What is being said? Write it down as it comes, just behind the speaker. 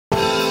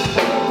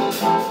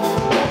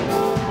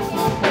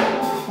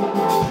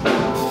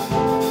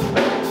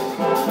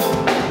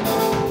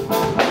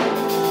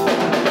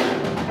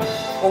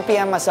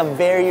OPM has a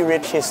very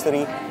rich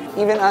history.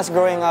 Even us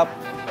growing up,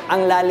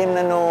 ang lalim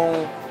na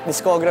nung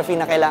discography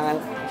na kailangan,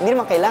 hindi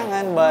naman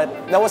kailangan, but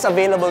that was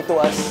available to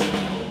us.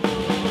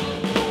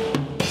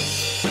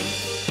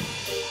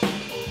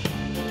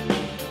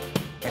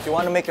 If you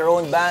want to make your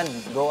own band,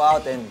 go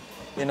out and,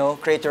 you know,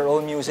 create your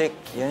own music.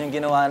 Yan yung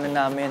ginawa na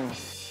namin.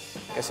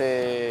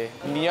 Kasi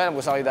hindi nyo alam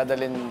kung saan kayo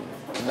dadalhin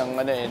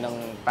ng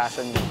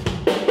passion nyo.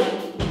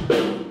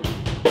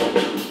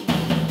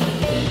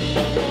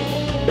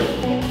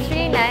 It's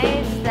really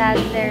nice that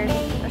there's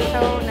a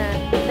show na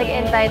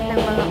nag-invite ng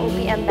mga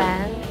OPM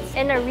bands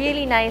in a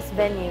really nice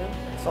venue.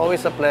 It's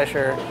always a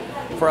pleasure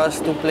for us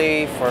to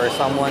play for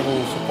someone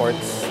who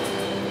supports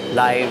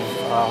live,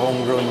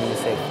 homegrown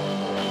music.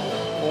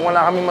 Kung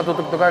wala kaming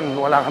matutugtugan,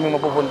 wala kaming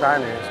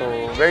mapupuntahan eh. So,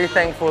 very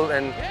thankful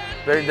and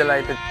very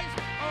delighted.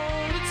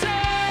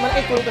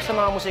 Malaking tulong to sa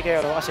mga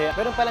musikero kasi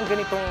meron palang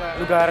ganitong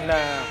lugar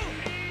na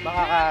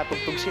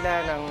makakatugtog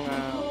sila ng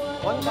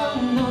kanta.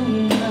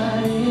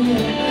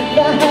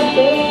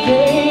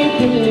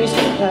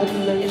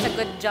 It's a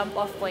good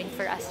jump-off point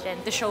for us rin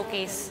to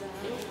showcase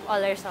all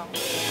our songs.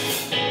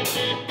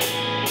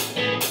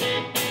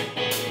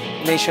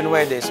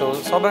 Nationwide eh, so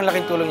sobrang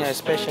laking tulong niya,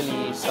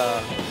 especially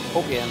sa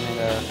OPM.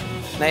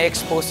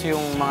 Na-expose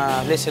yung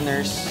mga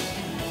listeners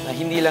na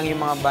hindi lang yung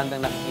mga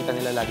bandang nakikita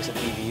nila lagi sa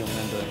TV yung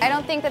nandun. I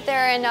don't think that there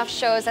are enough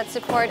shows that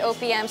support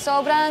OPM.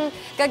 Sobrang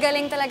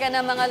gagaling talaga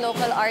ng mga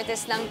local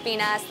artists ng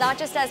Pinas, not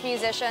just as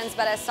musicians,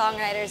 but as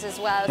songwriters as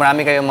well.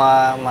 Marami kayong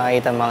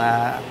makikita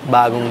mga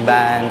bagong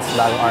bands,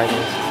 bagong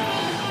artists.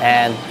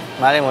 And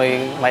malay mo,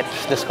 you might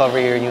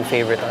discover your new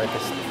favorite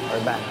artist or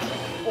band.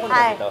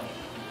 Hi.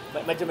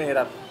 Medyo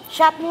mahirap.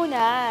 Shop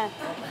muna.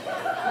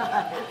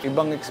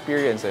 Ibang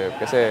experience eh,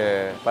 kasi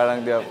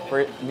parang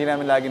di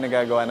namin lagi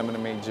nagagawa naman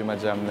na may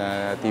jam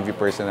na TV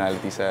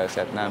personality sa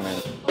set namin.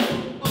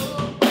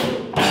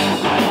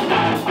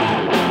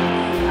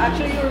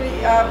 Actually, we're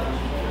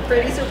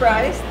pretty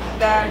surprised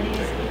that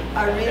he's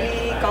a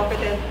really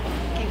competent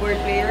keyboard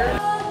player.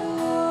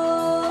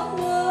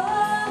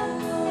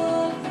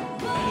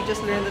 He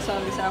just learned the song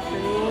this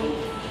afternoon,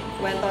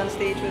 went on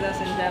stage with us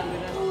and jammed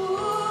with us.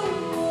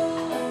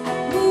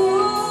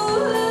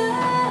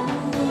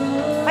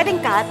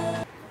 Pwedeng cut?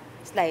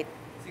 Slide.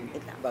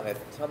 Wait lang. Bakit?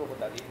 Saan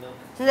pupunta? Dito?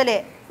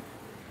 Sandali.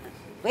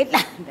 Wait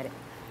lang. Sandali.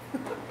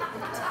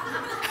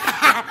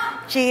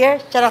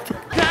 Cheers. Charot. We'd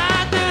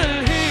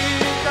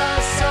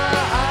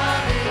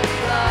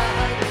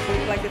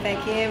like to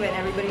thank him and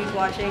everybody who's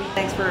watching.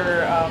 Thanks for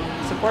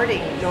supporting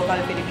local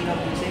Filipino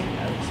music.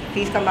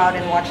 Please come out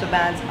and watch the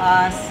bands,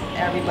 us,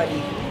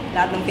 everybody.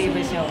 Lahat ng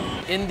favorites nyo.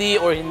 Indie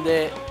or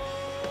hindi,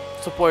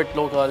 support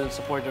local,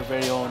 support your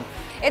very own.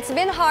 It's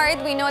been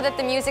hard. We know that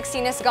the music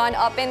scene has gone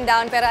up and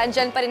down, pero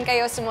andyan pa rin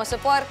kayo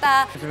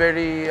sumusuporta. It's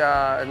very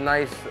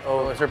nice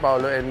of Sir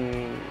Paolo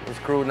and his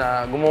crew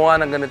na gumawa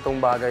ng ganitong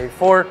bagay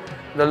for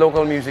the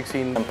local music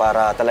scene.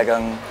 Para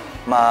talagang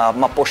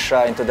ma-push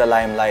siya into the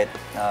limelight.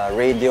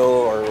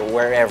 Radio or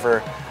wherever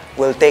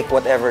will take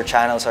whatever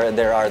channels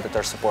there are that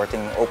are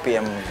supporting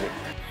OPM music.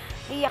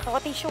 Iyak ako,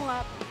 tissue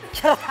nga.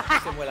 Charot.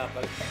 Simula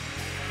pa.